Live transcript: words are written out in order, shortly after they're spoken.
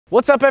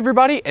What's up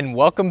everybody, and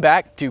welcome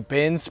back to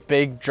Ben's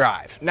Big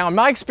Drive. Now in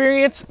my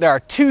experience, there are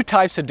two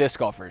types of disc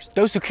golfers.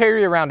 Those who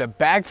carry around a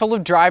bag full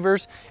of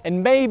drivers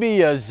and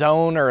maybe a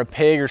zone or a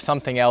pig or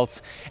something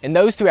else, and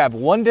those who have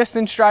one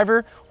distance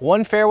driver,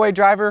 one fairway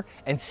driver,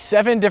 and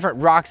 7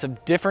 different rocks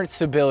of different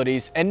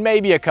stabilities, and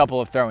maybe a couple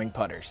of throwing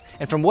putters.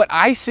 And from what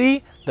I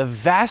see, the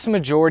vast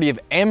majority of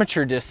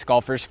amateur disc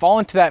golfers fall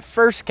into that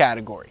first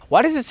category.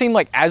 Why does it seem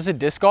like as a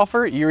disc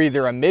golfer, you're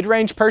either a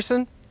mid-range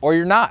person or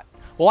you're not?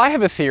 Well, I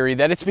have a theory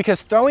that it's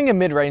because throwing a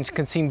mid-range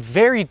can seem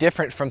very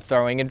different from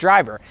throwing a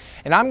driver.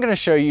 And I'm gonna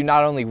show you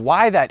not only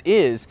why that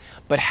is,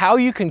 but how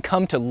you can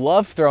come to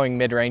love throwing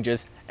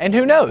mid-ranges. And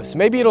who knows,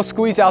 maybe it'll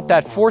squeeze out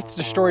that 4th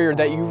destroyer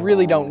that you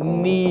really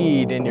don't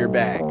need in your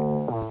bag.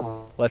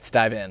 Let's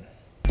dive in.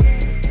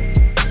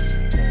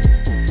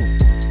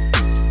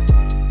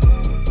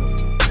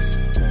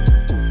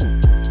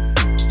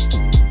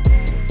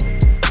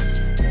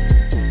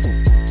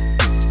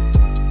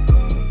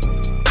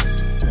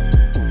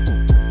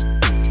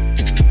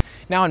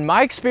 Now in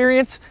my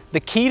experience, the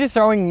key to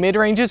throwing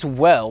mid-ranges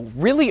well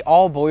really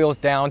all boils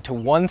down to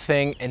one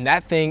thing, and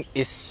that thing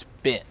is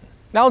spin.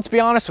 Now let's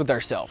be honest with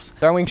ourselves.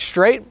 Throwing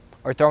straight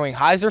or throwing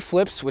highs or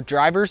flips with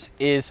drivers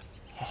is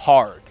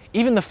hard.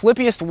 Even the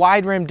flippiest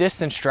wide rim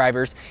distance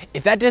drivers,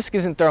 if that disc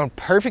isn't thrown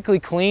perfectly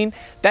clean,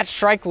 that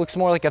strike looks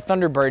more like a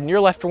Thunderbird and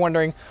you're left for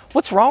wondering,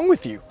 what's wrong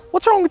with you?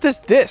 What's wrong with this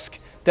disc?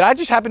 Did I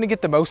just happen to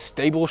get the most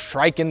stable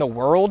strike in the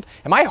world?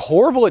 Am I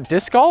horrible at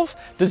disc golf?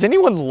 Does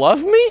anyone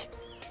love me?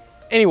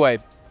 Anyway,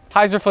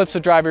 highs or flips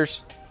with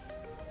drivers,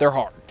 they're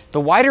hard. The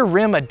wider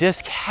rim a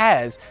disc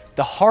has,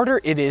 the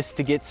harder it is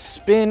to get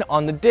spin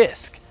on the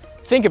disc.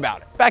 Think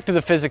about it. Back to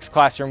the physics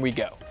classroom we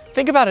go.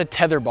 Think about a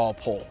tetherball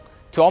pole.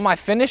 To all my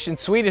Finnish and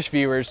Swedish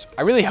viewers,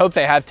 I really hope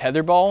they have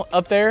tetherball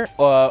up there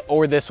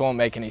or this won't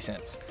make any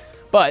sense.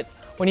 But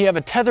when you have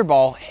a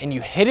tetherball and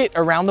you hit it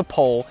around the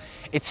pole,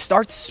 it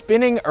starts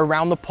spinning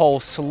around the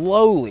pole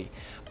slowly.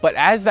 But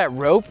as that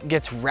rope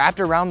gets wrapped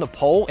around the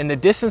pole and the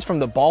distance from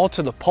the ball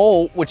to the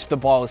pole, which the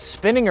ball is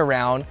spinning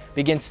around,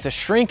 begins to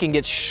shrink and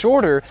gets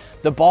shorter,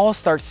 the ball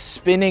starts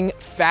spinning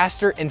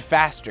faster and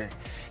faster.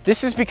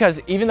 This is because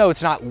even though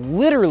it's not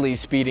literally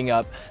speeding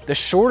up, the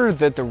shorter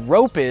that the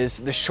rope is,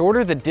 the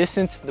shorter the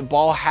distance the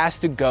ball has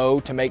to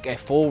go to make a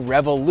full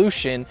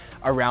revolution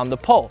around the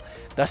pole.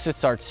 Thus it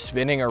starts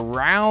spinning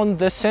around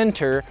the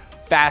center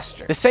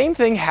faster. The same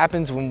thing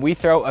happens when we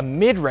throw a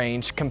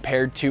mid-range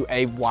compared to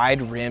a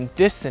wide rim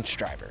distance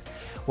driver.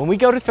 When we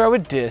go to throw a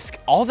disc,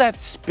 all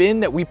that spin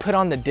that we put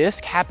on the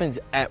disc happens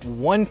at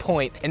one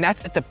point, and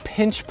that's at the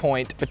pinch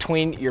point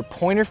between your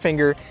pointer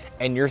finger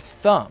and your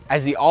thumb.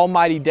 As the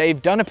almighty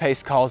Dave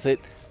Dunapace calls it,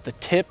 the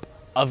tip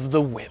of the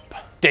whip.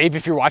 Dave,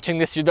 if you're watching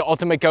this, you're the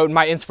ultimate GOAT and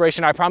my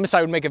inspiration. I promise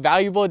I would make a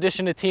valuable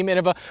addition to Team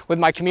Innova with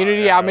my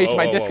community outreach,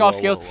 my disc golf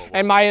skills,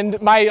 and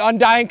my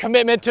undying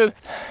commitment to...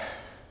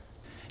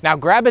 Now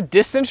grab a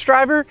distance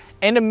driver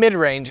and a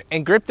mid-range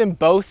and grip them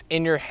both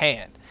in your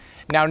hand.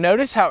 Now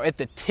notice how at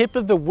the tip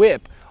of the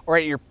whip or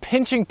at your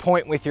pinching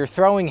point with your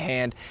throwing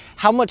hand,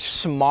 how much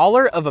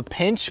smaller of a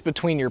pinch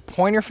between your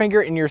pointer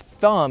finger and your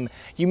thumb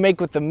you make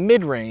with the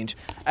mid-range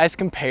as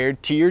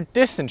compared to your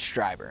distance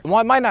driver. And while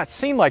it might not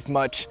seem like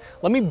much,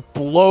 let me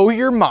blow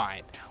your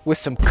mind with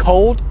some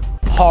cold,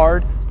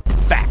 hard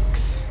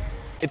facts.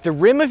 If the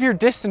rim of your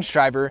distance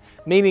driver,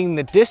 meaning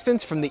the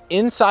distance from the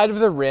inside of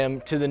the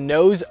rim to the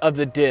nose of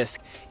the disc,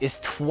 is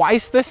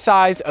twice the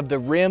size of the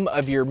rim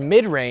of your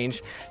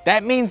mid-range,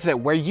 that means that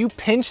where you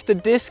pinch the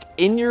disc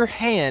in your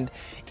hand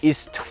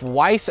is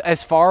twice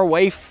as far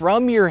away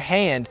from your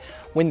hand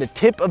when the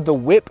tip of the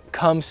whip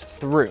comes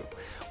through,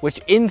 which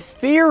in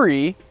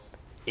theory,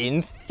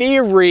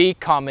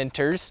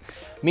 commenters,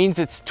 means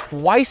it's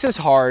twice as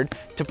hard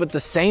to put the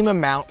same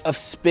amount of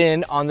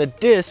spin on the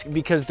disc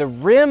because the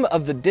rim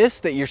of the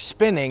disc that you're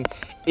spinning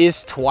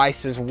is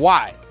twice as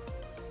wide.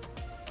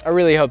 I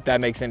really hope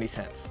that makes any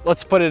sense.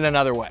 Let's put it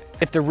another way.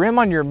 If the rim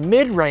on your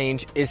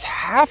mid-range is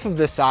half of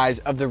the size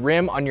of the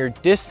rim on your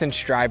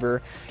distance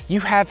driver,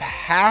 you have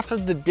half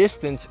of the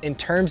distance in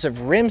terms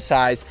of rim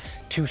size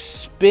to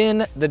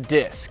spin the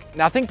disc.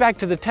 Now think back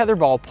to the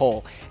tetherball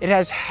pole. It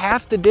has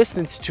half the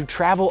distance to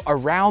travel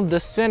around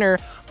the center,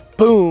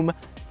 boom,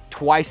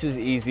 twice as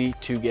easy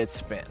to get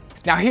spin.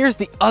 Now here's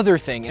the other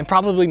thing, and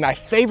probably my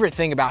favorite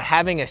thing about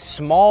having a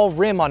small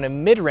rim on a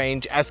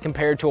mid-range as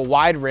compared to a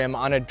wide rim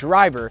on a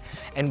driver,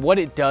 and what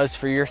it does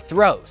for your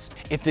throws.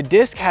 If the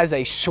disc has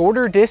a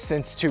shorter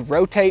distance to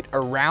rotate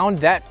around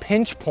that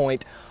pinch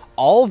point,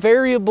 all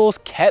variables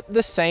kept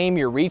the same,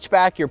 your reach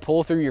back, your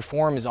pull through, your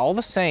form is all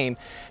the same,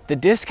 the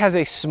disc has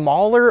a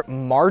smaller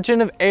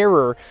margin of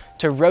error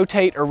to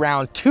rotate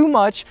around too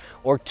much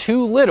or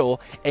too little,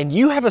 and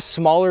you have a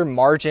smaller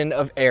margin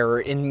of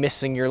error in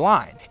missing your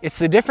line. It's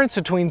the difference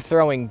between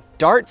throwing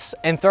darts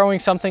and throwing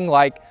something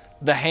like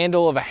the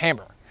handle of a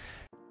hammer.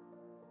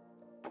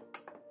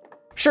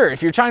 Sure,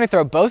 if you're trying to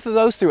throw both of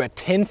those through a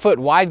 10-foot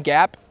wide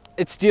gap,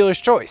 it's dealer's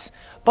choice.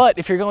 But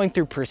if you're going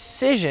through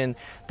precision,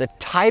 the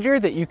tighter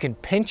that you can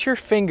pinch your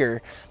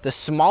finger, the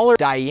smaller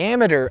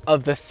diameter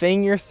of the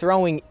thing you're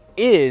throwing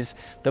is,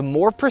 the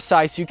more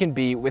precise you can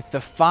be with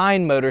the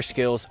fine motor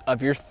skills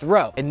of your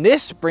throw. And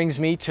this brings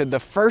me to the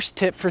first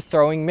tip for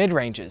throwing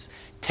mid-ranges.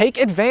 Take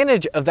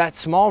advantage of that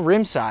small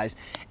rim size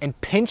and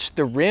pinch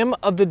the rim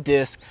of the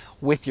disc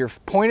with your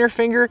pointer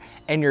finger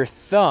and your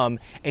thumb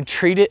and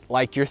treat it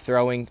like you're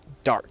throwing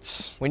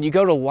darts. When you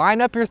go to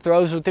line up your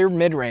throws with your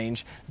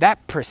mid-range,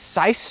 that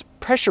precise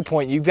pressure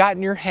point you've got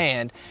in your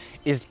hand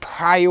is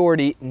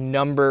priority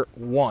number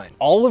one.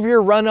 All of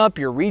your run up,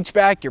 your reach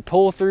back, your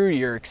pull through,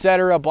 your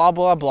etc, blah,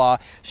 blah, blah,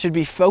 should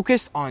be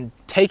focused on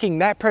taking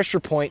that pressure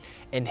point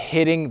and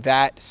hitting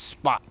that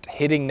spot,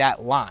 hitting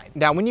that line.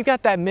 Now, when you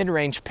got that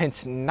mid-range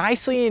pinched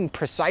nicely and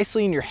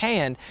precisely in your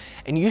hand,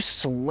 and you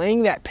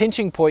sling that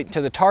pinching point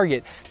to the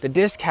target, the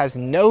disc has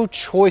no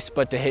choice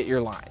but to hit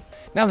your line.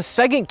 Now, the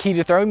second key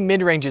to throwing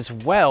mid-ranges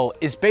well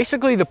is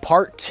basically the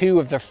part two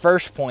of the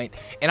first point,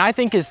 and I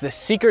think is the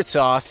secret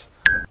sauce,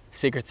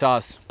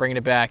 bringing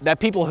it back, that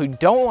people who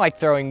don't like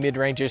throwing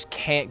mid-ranges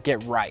can't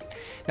get right.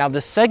 Now,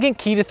 the second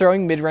key to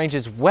throwing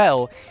mid-ranges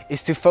well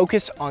is to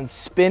focus on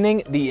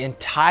spinning the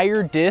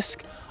entire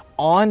disc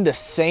on the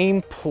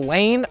same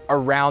plane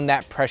around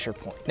that pressure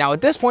point. Now,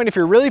 at this point, if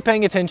you're really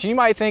paying attention, you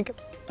might think,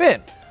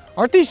 Ben,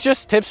 aren't these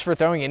just tips for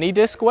throwing any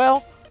disc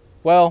well?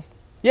 Well,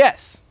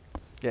 yes,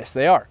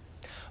 they are.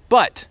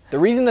 But the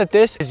reason that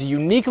this is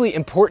uniquely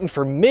important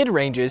for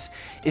mid-ranges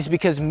is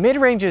because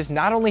mid-ranges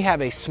not only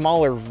have a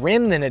smaller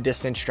rim than a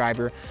distance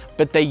driver,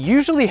 but they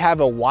usually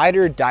have a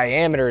wider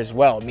diameter as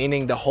well,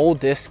 meaning the whole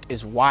disc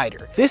is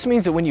wider. This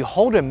means that when you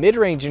hold a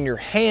mid-range in your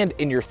hand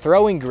in your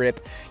throwing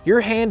grip,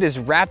 your hand is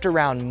wrapped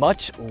around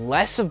much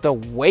less of the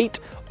weight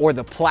or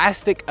the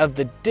plastic of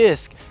the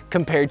disc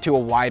compared to a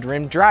wide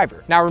rim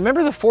driver. Now,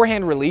 remember the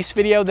forehand release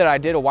video that I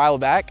did a while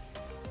back?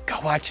 Go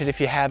watch it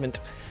if you haven't.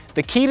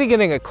 The key to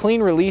getting a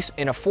clean release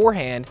in a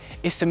forehand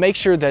is to make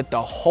sure that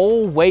the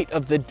whole weight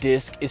of the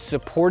disc is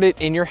supported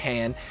in your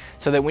hand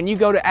so that when you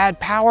go to add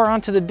power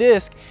onto the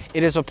disc,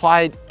 it is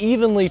applied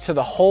evenly to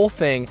the whole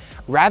thing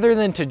rather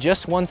than to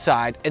just one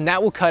side, and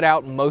that will cut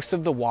out most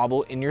of the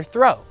wobble in your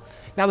throw.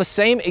 Now, the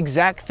same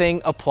exact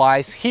thing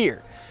applies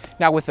here.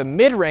 Now, with a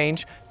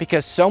mid-range,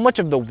 because so much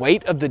of the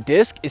weight of the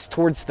disc is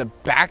towards the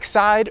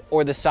backside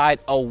or the side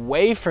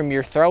away from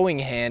your throwing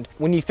hand,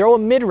 when you throw a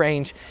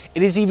mid-range,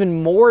 it is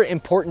even more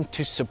important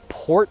to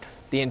support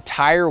the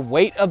entire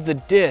weight of the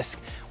disc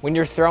when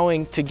you're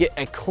throwing to get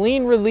a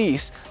clean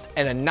release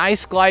and a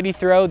nice glidey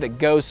throw that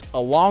goes a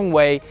long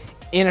way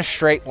in a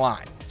straight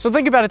line. So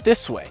think about it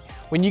this way.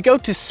 When you go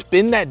to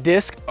spin that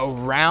disc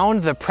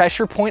around the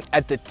pressure point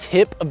at the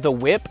tip of the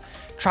whip,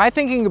 try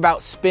thinking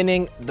about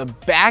spinning the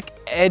back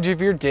edge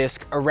of your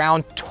disc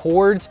around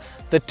towards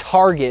the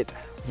target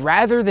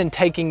rather than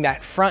taking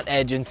that front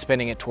edge and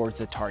spinning it towards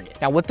the target.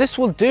 Now, what this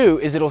will do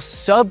is it'll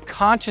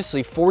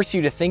subconsciously force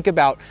you to think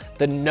about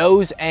the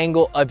nose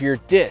angle of your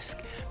disc,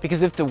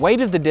 because if the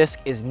weight of the disc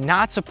is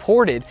not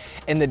supported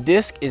and the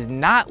disc is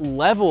not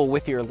level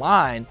with your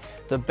line,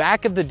 the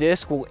back of the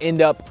disc will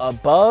end up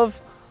above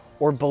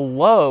or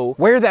below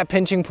where that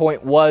pinching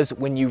point was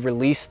when you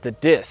released the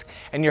disc,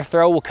 and your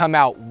throw will come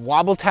out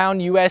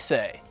Wobbletown,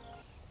 USA,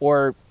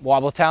 or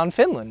Wobbletown,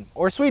 Finland,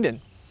 or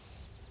Sweden.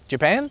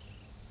 Japan?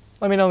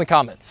 Let me know in the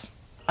comments.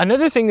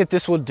 Another thing that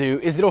this will do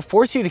is it'll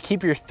force you to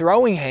keep your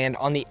throwing hand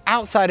on the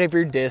outside of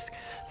your disc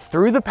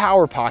through the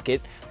power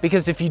pocket,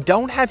 because if you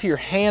don't have your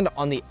hand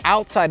on the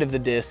outside of the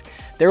disc,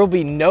 there will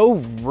be no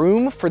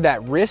room for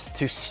that wrist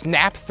to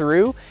snap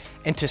through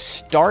and to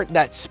start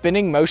that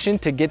spinning motion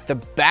to get the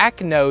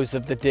back nose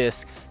of the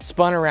disc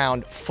spun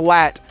around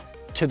flat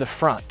to the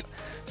front.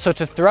 So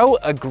to throw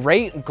a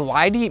great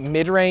glidey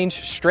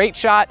mid-range straight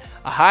shot,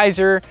 a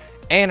hyzer,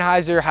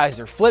 anhyzer,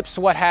 hyzer flips,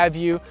 what have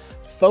you,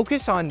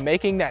 focus on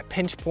making that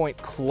pinch point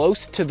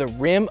close to the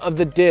rim of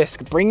the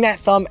disc. Bring that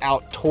thumb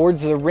out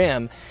towards the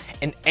rim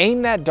and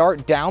aim that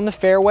dart down the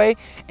fairway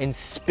and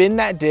spin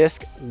that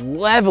disc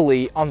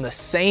levelly on the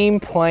same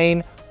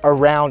plane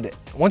around it.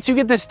 Once you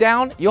get this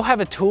down, you'll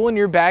have a tool in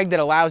your bag that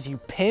allows you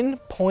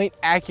pinpoint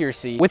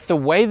accuracy with the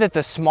way that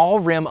the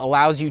small rim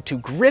allows you to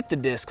grip the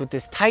disc with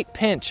this tight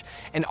pinch.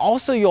 And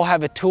also you'll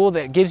have a tool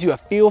that gives you a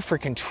feel for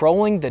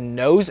controlling the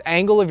nose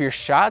angle of your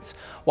shots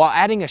while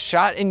adding a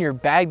shot in your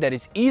bag that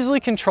is easily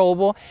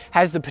controllable,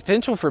 has the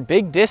potential for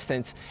big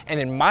distance, and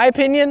in my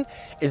opinion,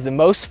 is the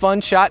most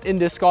fun shot in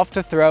disc golf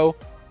to throw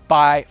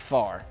by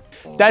far.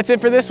 That's it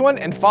for this one,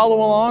 and follow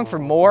along for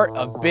more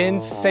of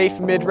Ben's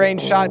safe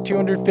mid-range shot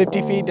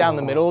 250 feet down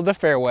the middle of the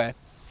fairway.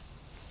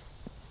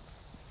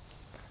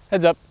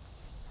 Heads up.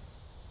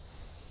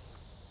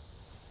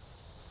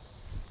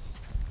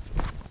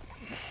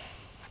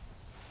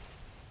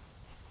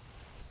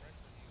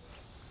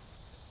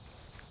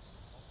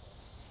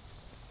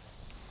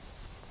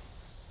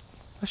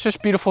 That's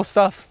just beautiful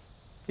stuff.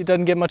 It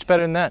doesn't get much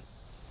better than that.